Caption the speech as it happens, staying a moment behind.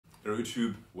Hello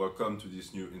YouTube, welcome to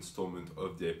this new installment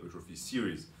of the Hypertrophy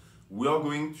series. We are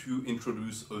going to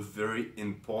introduce a very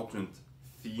important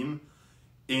theme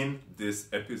in this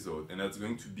episode, and that's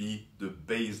going to be the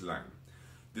baseline.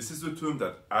 This is a term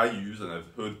that I use and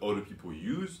I've heard other people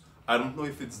use. I don't know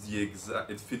if it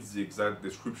fits the exact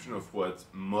description of what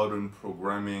modern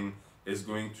programming is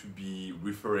going to be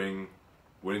referring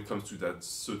when it comes to that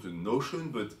certain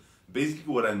notion, but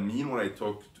basically what I mean when I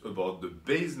talk about the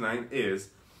baseline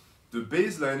is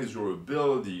your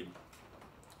ability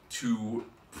to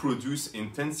produce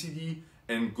intensity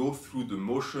and go through the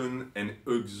motion and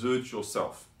exert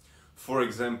yourself. For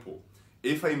example,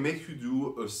 if I make you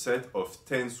do a set of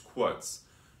 10 squats,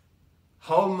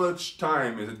 how much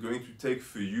time is it going to take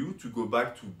for you to go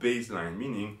back to baseline?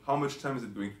 Meaning, how much time is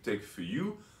it going to take for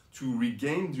you to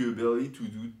regain the ability to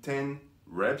do 10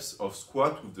 reps of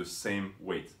squat with the same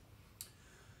weight?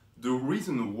 The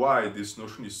reason why this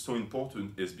notion is so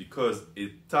important is because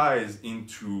it ties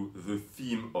into the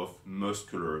theme of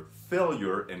muscular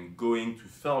failure and going to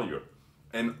failure.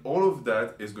 And all of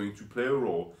that is going to play a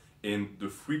role in the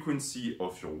frequency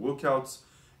of your workouts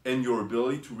and your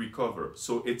ability to recover.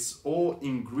 So it's all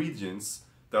ingredients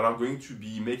that are going to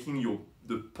be making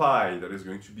the pie that is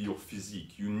going to be your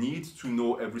physique. You need to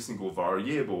know every single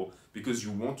variable because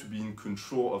you want to be in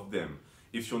control of them.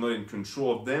 If you're not in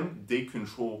control of them, they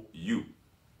control you.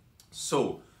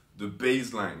 So the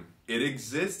baseline, it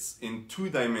exists in two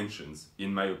dimensions,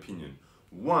 in my opinion.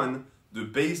 One, the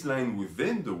baseline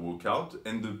within the workout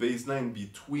and the baseline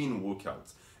between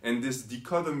workouts. And this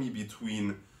dichotomy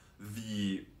between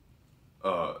the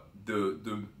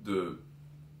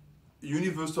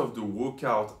universe of the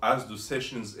workout as the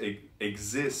sessions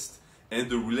exist and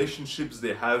the relationships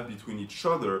they have between each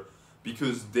other,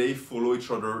 because they follow each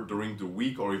other during the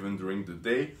week or even during the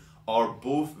day, are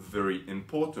both very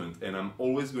important, and I'm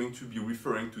always going to be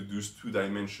referring to those two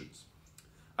dimensions.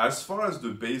 As far as the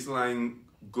baseline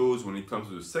goes when it comes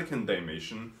to the second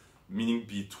dimension, meaning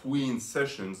between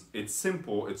sessions, it's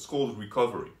simple, it's called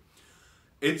recovery.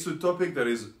 It's a topic that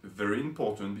is very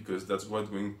important because that's what's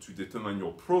going to determine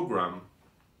your program,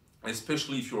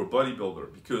 especially if you're a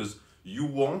bodybuilder, because you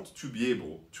want to be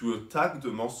able to attack the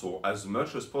muscle as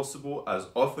much as possible, as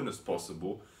often as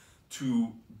possible,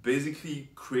 to basically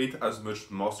create as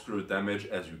much muscular damage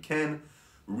as you can,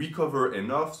 recover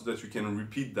enough so that you can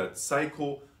repeat that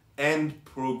cycle and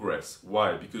progress.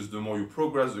 Why? Because the more you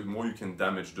progress, the more you can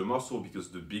damage the muscle, because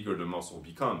the bigger the muscle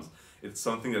becomes. It's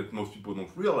something that most people don't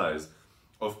realize.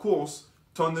 Of course,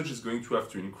 tonnage is going to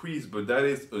have to increase, but that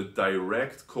is a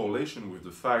direct correlation with the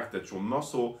fact that your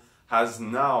muscle has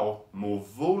now more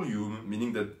volume,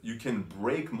 meaning that you can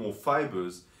break more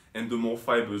fibers, and the more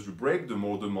fibers you break, the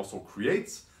more the muscle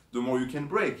creates, the more you can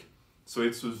break. So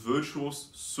it's a virtuous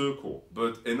circle.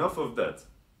 But enough of that.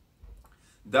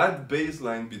 That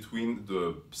baseline between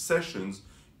the sessions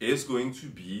is going to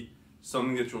be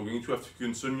something that you're going to have to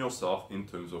concern yourself in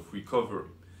terms of recovery.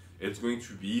 It's going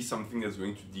to be something that's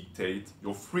going to dictate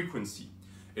your frequency.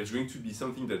 It's going to be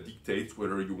something that dictates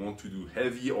whether you want to do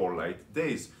heavy or light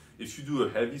days. If you do a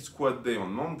heavy squat day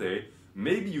on Monday,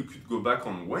 maybe you could go back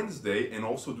on Wednesday and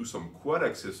also do some quad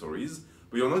accessories,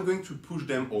 but you're not going to push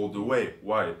them all the way.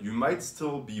 Why? You might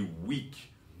still be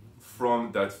weak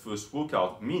from that first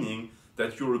workout, meaning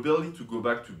that your ability to go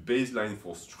back to baseline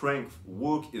for strength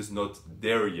work is not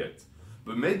there yet.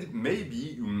 But maybe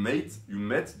you met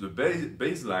the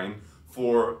baseline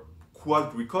for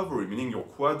quad recovery, meaning your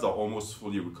quads are almost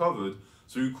fully recovered,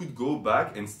 so you could go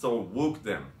back and still work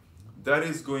them. That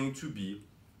is going to be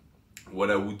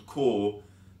what I would call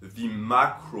the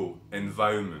macro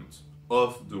environment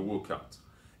of the workout.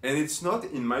 And it's not,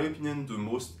 in my opinion, the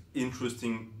most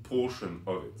interesting portion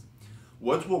of it.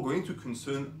 What we're going to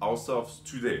concern ourselves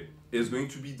today is going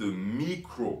to be the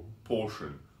micro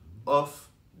portion of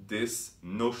this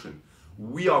notion.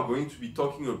 We are going to be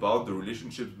talking about the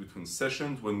relationships between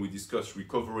sessions when we discuss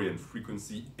recovery and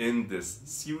frequency in this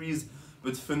series.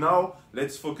 But for now,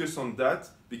 let's focus on that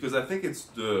because I think it's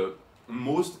the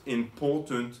most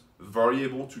important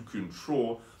variable to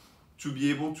control to be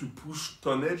able to push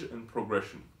tonnage and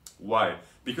progression. Why?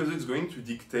 Because it's going to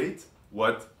dictate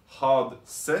what hard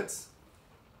sets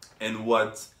and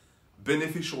what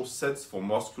beneficial sets for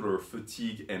muscular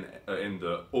fatigue and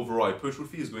overall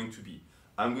hypertrophy is going to be.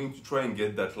 I'm going to try and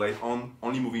get that light on,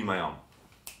 only moving my arm.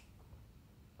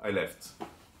 I left.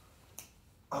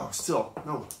 Oh, still,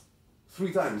 no.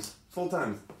 3 times, 4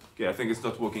 times. Okay, I think it's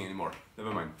not working anymore.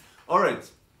 Never mind. All right.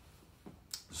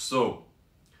 So,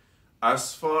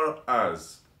 as far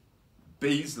as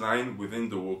baseline within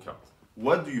the workout,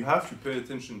 what do you have to pay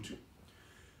attention to?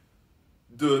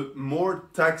 The more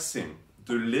taxing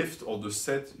the lift or the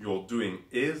set you're doing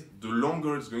is, the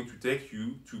longer it's going to take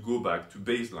you to go back to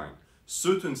baseline.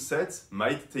 Certain sets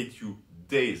might take you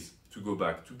days to go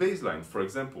back to baseline. For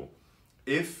example,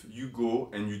 if you go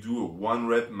and you do a 1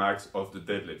 rep max of the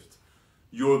deadlift,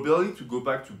 your ability to go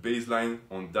back to baseline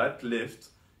on that lift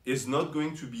is not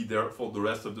going to be there for the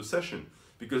rest of the session.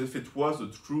 Because if it was a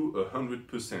true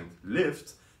 100%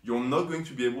 lift, you're not going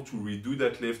to be able to redo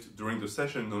that lift during the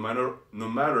session no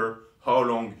matter how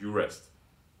long you rest.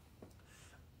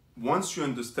 Once you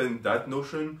understand that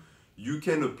notion, you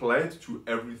can apply it to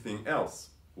everything else.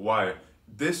 Why?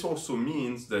 This also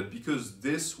means that because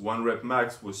this 1 rep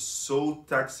max was so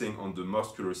taxing on the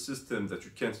muscular system that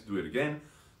you can't do it again,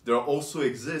 there also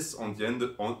exists on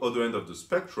the other end of the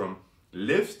spectrum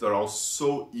lifts that are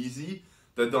so easy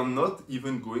that are not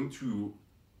even going to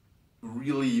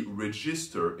really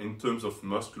register in terms of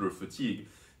muscular fatigue,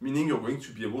 meaning you're going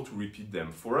to be able to repeat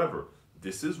them forever.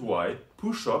 This is why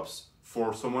push-ups,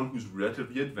 for someone who's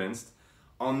relatively advanced,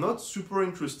 are not super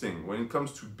interesting when it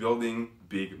comes to building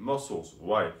big muscles.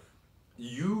 Why?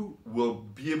 You will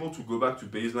be able to go back to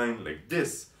baseline like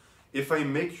this. If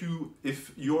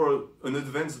you're an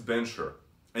advanced bencher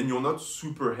and you're not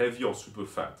super heavy or super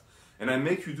fat, and I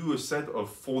make you do a set of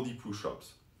 40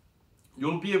 push-ups,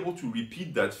 you'll be able to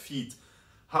repeat that feat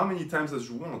how many times as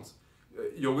you want.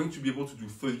 You're going to be able to do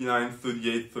 39,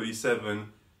 38,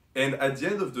 37, and at the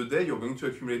end of the day, you're going to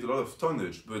accumulate a lot of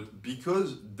tonnage. But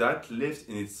because that lift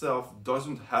in itself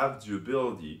doesn't have the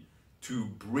ability to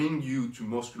bring you to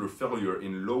muscular failure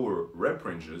in lower rep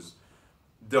ranges,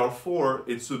 therefore,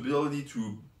 its ability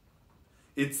to,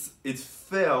 it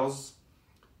fails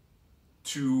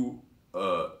to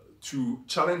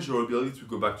challenge your ability to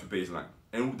go back to baseline.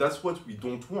 And that's what we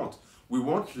don't want. We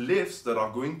want lifts that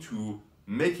are going to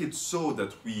make it so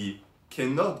that we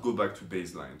cannot go back to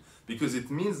baseline, because it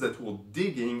means that we're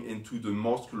digging into the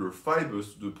muscular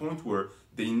fibers to the point where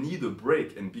they need a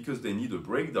break, and because they need a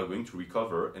break, they're going to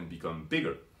recover and become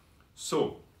bigger.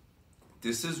 So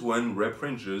this is when rep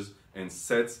ranges and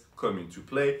sets come into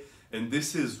play, and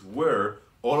this is where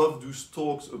all of those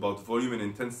talks about volume and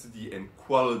intensity and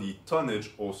quality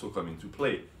tonnage also come into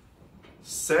play.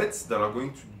 Sets that are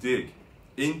going to dig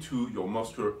into your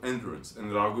muscular endurance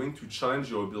and that are going to challenge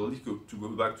your ability to go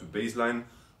back to baseline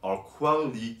are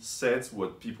quality sets,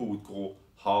 what people would call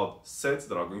hard sets,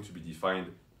 that are going to be defined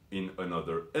in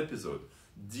another episode.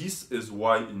 This is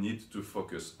why you need to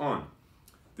focus on.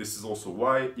 This is also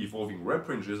why evolving rep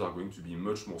ranges are going to be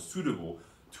much more suitable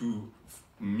to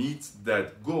meet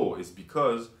that goal. Is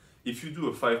because if you do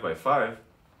a 5x5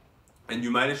 and you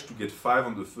manage to get 5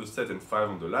 on the first set and 5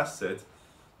 on the last set,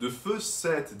 the first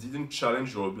set didn't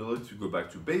challenge your ability to go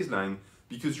back to baseline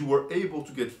because you were able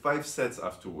to get 5 sets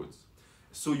afterwards.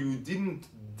 So you didn't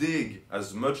dig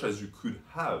as much as you could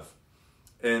have.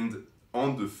 And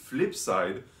on the flip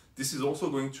side, this is also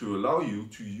going to allow you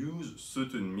to use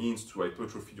certain means to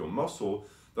hypertrophy your muscle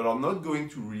that are not going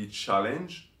to really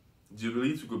challenge the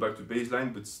ability to go back to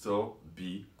baseline, but still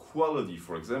be quality.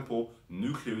 For example,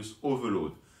 nucleus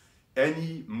overload.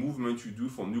 Any movement you do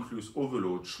for nucleus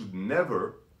overload should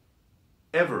never,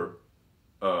 ever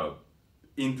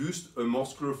induce a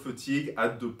muscular fatigue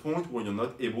at the point where you're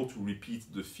not able to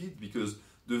repeat the feat, because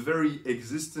the very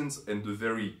existence and the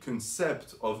very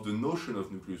concept of the notion of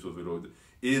nucleus overload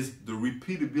is the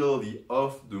repeatability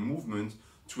of the movement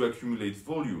to accumulate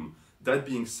volume. That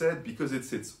being said, because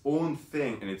it's its own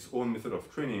thing and its own method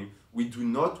of training, we do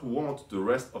not want the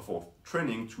rest of our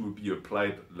training to be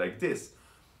applied like this.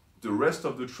 The rest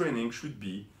of the training should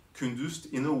be conduced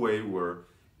in a way where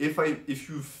if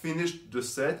you finished the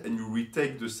set and you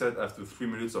retake the set after 3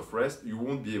 minutes of rest, you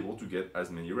won't be able to get as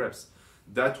many reps.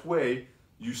 That way,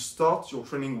 you start your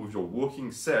training with your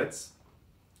working sets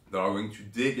that are going to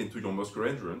dig into your muscular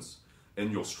endurance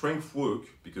and your strength work,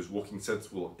 because working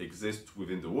sets will exist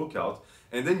within the workout,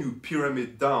 and then you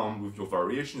pyramid down with your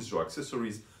variations, your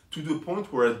accessories, to the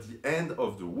point where at the end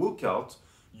of the workout,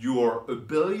 your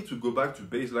ability to go back to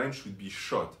baseline should be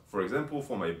shot. For example,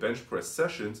 for my bench press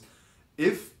sessions,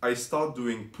 if I start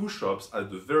doing push-ups at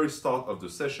the very start of the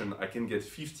session, I can get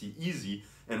 50 easy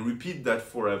and repeat that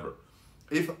forever.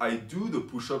 If I do the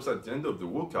push-ups at the end of the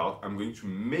workout, I'm going to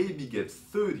maybe get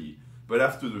 30, but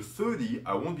after the 30,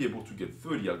 I won't be able to get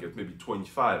 30, I'll get maybe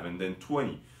 25 and then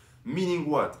 20. Meaning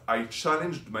what? I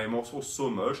challenged my muscles so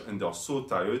much and they're so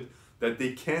tired that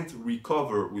they can't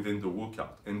recover within the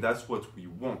workout. And that's what we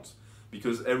want,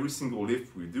 because every single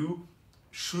lift we do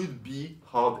should be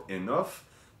hard enough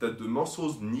that the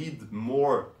muscles need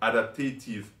more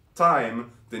adaptative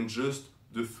time than just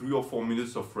the 3 or 4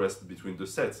 minutes of rest between the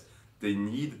sets. They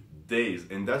need days.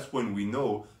 And that's when we know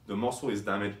the muscle is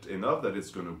damaged enough that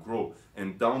it's going to grow.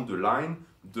 And down the line,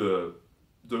 the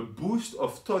boost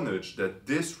of tonnage that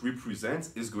this represents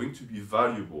is going to be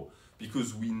valuable because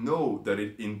we know that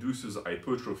it induces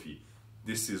hypertrophy.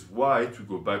 This is why, to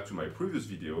go back to my previous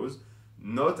videos,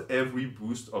 not every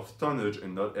boost of tonnage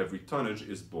and not every tonnage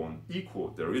is born equal.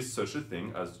 There is such a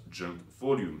thing as junk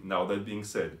volume. Now, that being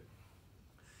said,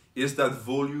 is that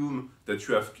volume that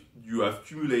you have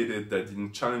accumulated that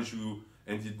didn't challenge you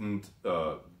and didn't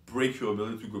break your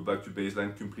ability to go back to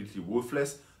baseline completely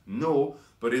worthless? No,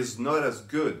 but it's not as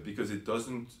good because it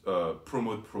doesn't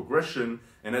promote progression.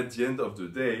 And at the end of the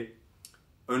day,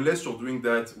 unless you're doing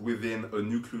that within a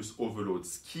nucleus overload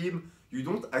scheme, you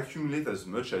don't accumulate as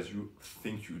much as you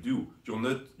think you do.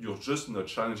 You're just not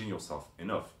challenging yourself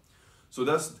enough. So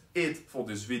that's it for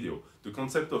this video. The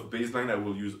concept of baseline I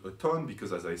will use a ton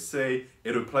because, as I say,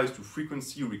 it applies to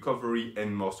frequency, recovery,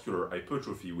 and muscular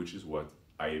hypertrophy, which is what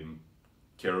I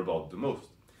care about the most.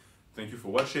 Thank you for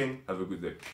watching. Have a good day.